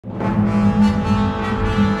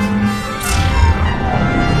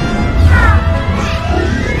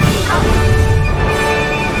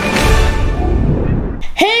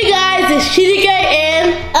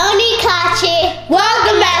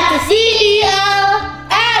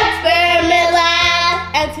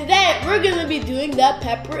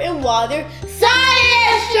pepper and water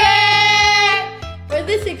science trick! For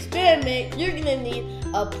this experiment, you're gonna need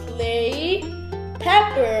a plate,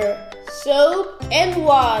 pepper, soap, and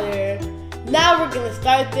water. Now we're gonna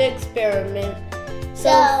start the experiment.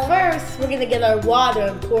 So first, we're gonna get our water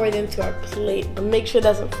and pour it into our plate, but make sure it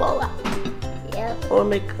doesn't fall out. Yep. Or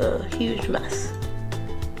make a huge mess.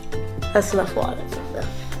 That's enough water.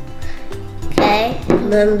 Okay.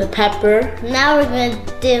 And then the pepper. Now we're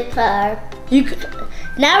gonna dip our.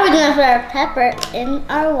 Now we're gonna put our pepper in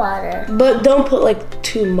our water. But don't put like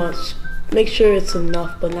too much. Make sure it's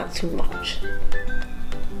enough, but not too much.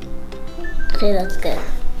 Okay, that's good.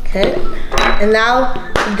 Okay. And now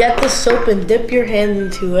get the soap and dip your hand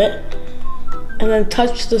into it. And then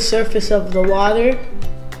touch the surface of the water.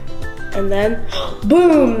 And then,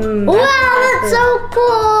 boom! Wow, that's so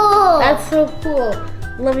cool! That's so cool.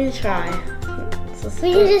 Let me try.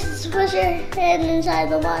 You can just push your hand inside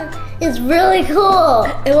the water. It's really cool.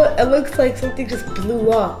 It looks like something just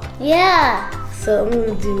blew up. Yeah. So I'm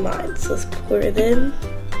gonna do mine. So let's pour it in.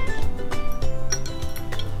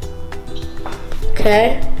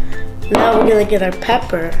 Okay. Now we're gonna get our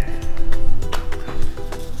pepper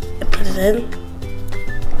and put it in.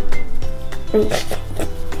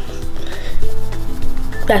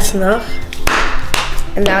 That's enough.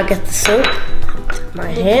 And now I get the soap. Dip my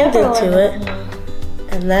hand into it.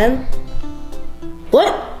 And then,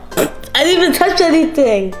 what? I didn't even touch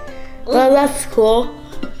anything. Well, that's cool.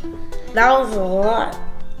 That was a lot.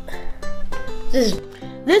 This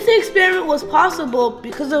experiment was possible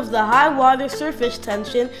because of the high water surface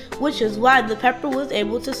tension, which is why the pepper was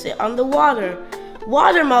able to sit on the water.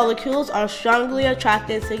 Water molecules are strongly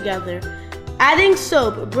attracted together. Adding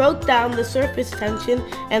soap broke down the surface tension,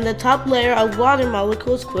 and the top layer of water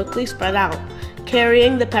molecules quickly spread out,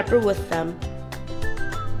 carrying the pepper with them.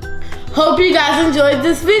 Hope you guys enjoyed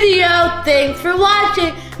this video. Thanks for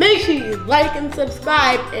watching. Make sure you like and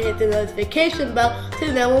subscribe and hit the notification bell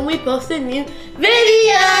to know when we post a new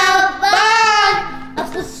video. Bye!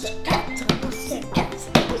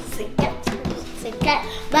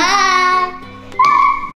 Bye!